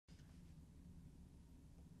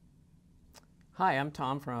Hi, I'm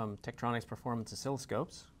Tom from Tektronix Performance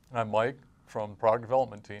Oscilloscopes. And I'm Mike from Product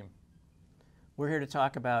Development Team. We're here to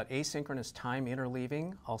talk about asynchronous time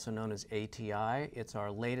interleaving, also known as ATI. It's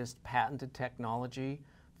our latest patented technology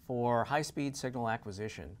for high-speed signal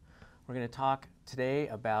acquisition. We're going to talk today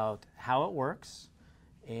about how it works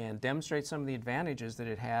and demonstrate some of the advantages that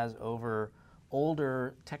it has over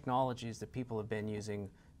older technologies that people have been using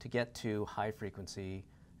to get to high-frequency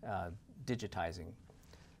digitizing.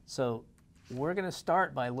 So we're going to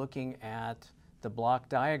start by looking at the block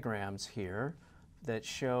diagrams here that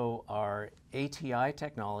show our ATI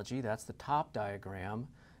technology, that's the top diagram,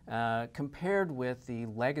 compared with the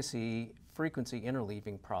legacy frequency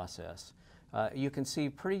interleaving process. You can see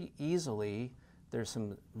pretty easily there's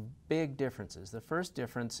some big differences. The first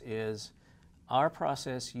difference is our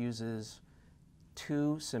process uses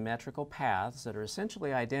two symmetrical paths that are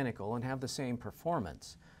essentially identical and have the same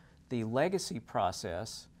performance. The legacy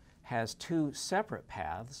process has two separate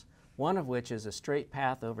paths, one of which is a straight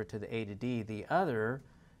path over to the A to D. The other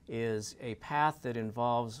is a path that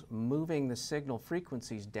involves moving the signal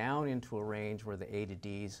frequencies down into a range where the A to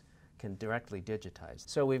Ds can directly digitize.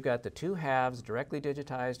 So we've got the two halves directly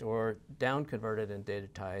digitized or down converted and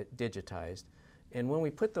digitized. And when we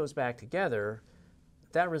put those back together,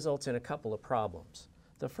 that results in a couple of problems.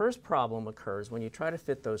 The first problem occurs when you try to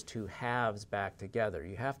fit those two halves back together.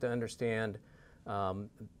 You have to understand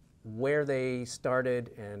where they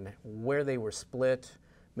started and where they were split,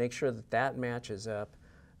 make sure that that matches up.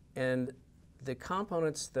 And the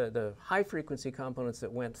components, the high frequency components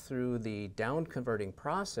that went through the down converting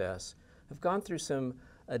process have gone through some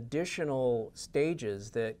additional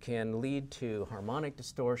stages that can lead to harmonic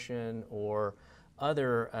distortion or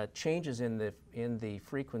other changes in the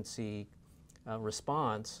frequency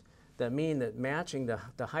response that mean that matching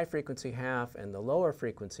the high frequency half and the lower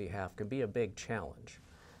frequency half can be a big challenge.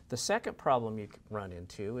 The second problem you run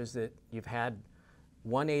into is that you've had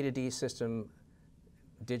one A to D system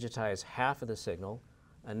digitize half of the signal,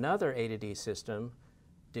 another A to D system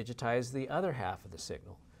digitize the other half of the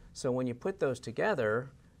signal. So when you put those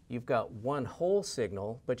together, you've got one whole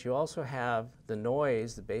signal, but you also have the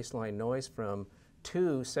noise, the baseline noise from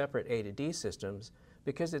two separate A to D systems,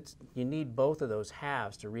 because you need both of those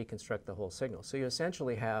halves to reconstruct the whole signal. So you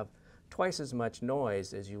essentially have twice as much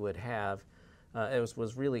noise as you would have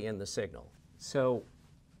was really in the signal. So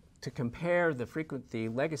to compare the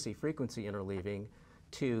legacy frequency interleaving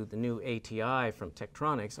to the new ATI from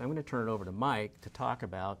Tektronix, I'm going to turn it over to Mike to talk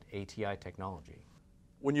about ATI technology.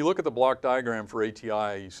 When you look at the block diagram for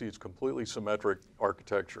ATI, you see it's completely symmetric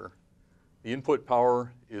architecture. The input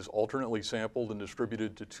power is alternately sampled and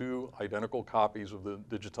distributed to two identical copies of the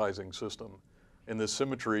digitizing system. And this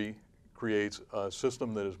symmetry creates a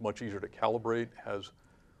system that is much easier to calibrate, has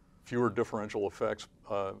fewer differential effects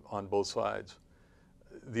on both sides.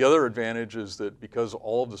 The other advantage is that because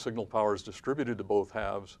all of the signal power is distributed to both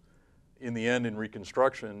halves, in the end, in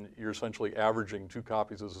reconstruction, you're essentially averaging two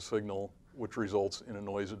copies of the signal, which results in a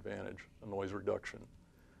noise advantage, a noise reduction.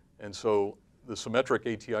 And so the symmetric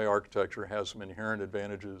ATI architecture has some inherent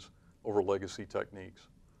advantages over legacy techniques.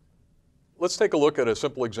 Let's take a look at a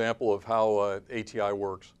simple example of how ATI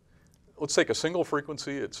works. Let's take a single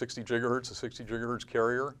frequency at 60 gigahertz, a 60 gigahertz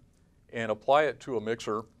carrier, and apply it to a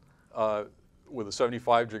mixer with a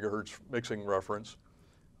 75 gigahertz mixing reference.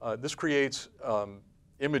 This creates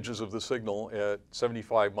images of the signal at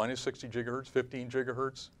 75 minus 60 gigahertz, 15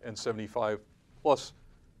 gigahertz, and 75 plus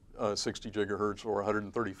 60 gigahertz or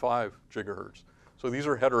 135 gigahertz. So these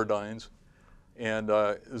are heterodynes, and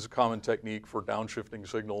this is a common technique for downshifting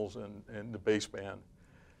signals in the baseband.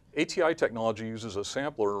 ATI technology uses a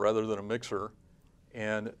sampler rather than a mixer,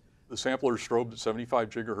 and the sampler is strobed at 75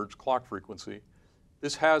 gigahertz clock frequency.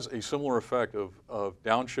 This has a similar effect of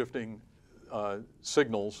downshifting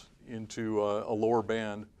signals into a lower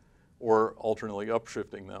band or alternately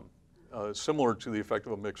upshifting them, similar to the effect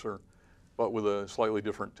of a mixer, but with a slightly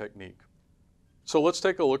different technique. So let's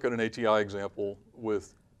take a look at an ATI example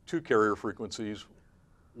with two carrier frequencies,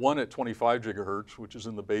 one at 25 gigahertz, which is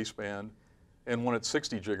in the baseband, and one at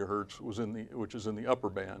 60 gigahertz, which is in the upper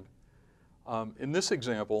band. In this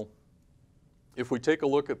example, if we take a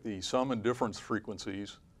look at the sum and difference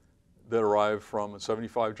frequencies that arrive from a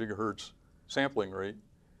 75 gigahertz sampling rate,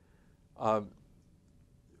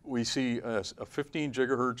 we see a 15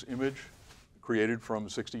 gigahertz image created from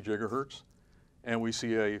 60 gigahertz, and we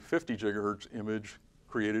see a 50 gigahertz image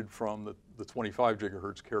created from the 25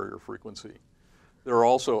 gigahertz carrier frequency. There are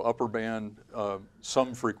also upper band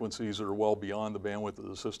sum frequencies that are well beyond the bandwidth of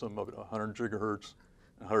the system of 100 gigahertz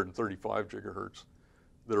and 135 gigahertz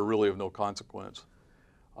that are really of no consequence.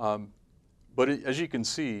 But as you can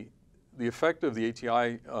see, the effect of the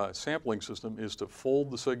ATI sampling system is to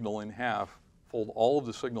fold the signal in half, fold all of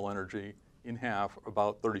the signal energy in half,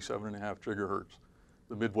 about 37.5 gigahertz,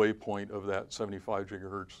 the midway point of that 75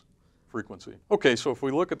 gigahertz frequency. Okay, so if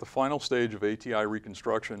we look at the final stage of ATI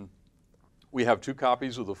reconstruction, we have 2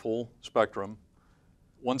 copies of the full spectrum.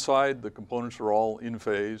 One side, the components are all in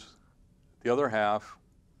phase. The other half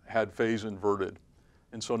had phase inverted.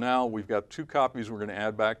 And so now we've got 2 copies we're going to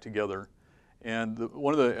add back together. And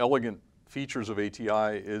one of the elegant features of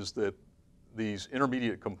ATI is that these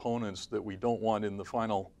intermediate components that we don't want in the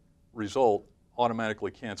final result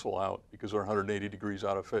automatically cancel out because they're 180 degrees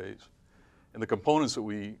out of phase. And the components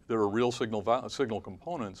that are real signal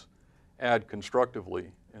components add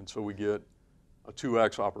constructively. And so we get a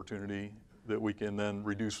 2x opportunity that we can then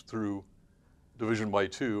reduce through division by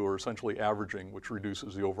 2, or essentially averaging, which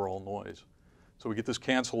reduces the overall noise. So we get this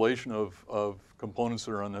cancellation of components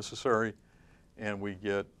that are unnecessary, and we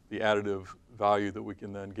get the additive value that we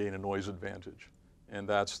can then gain a noise advantage. And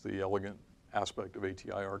that's the elegant aspect of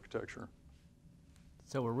ATI architecture.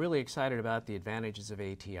 So we're really excited about the advantages of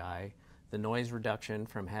ATI, the noise reduction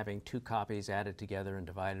from having 2 copies added together and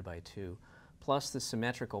divided by 2, plus the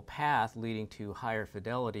symmetrical path leading to higher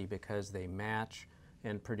fidelity because they match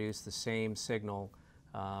and produce the same signal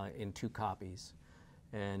in 2 copies.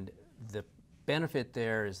 And the benefit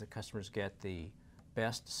there is that customers get the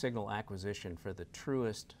best signal acquisition for the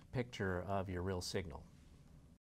truest picture of your real signal.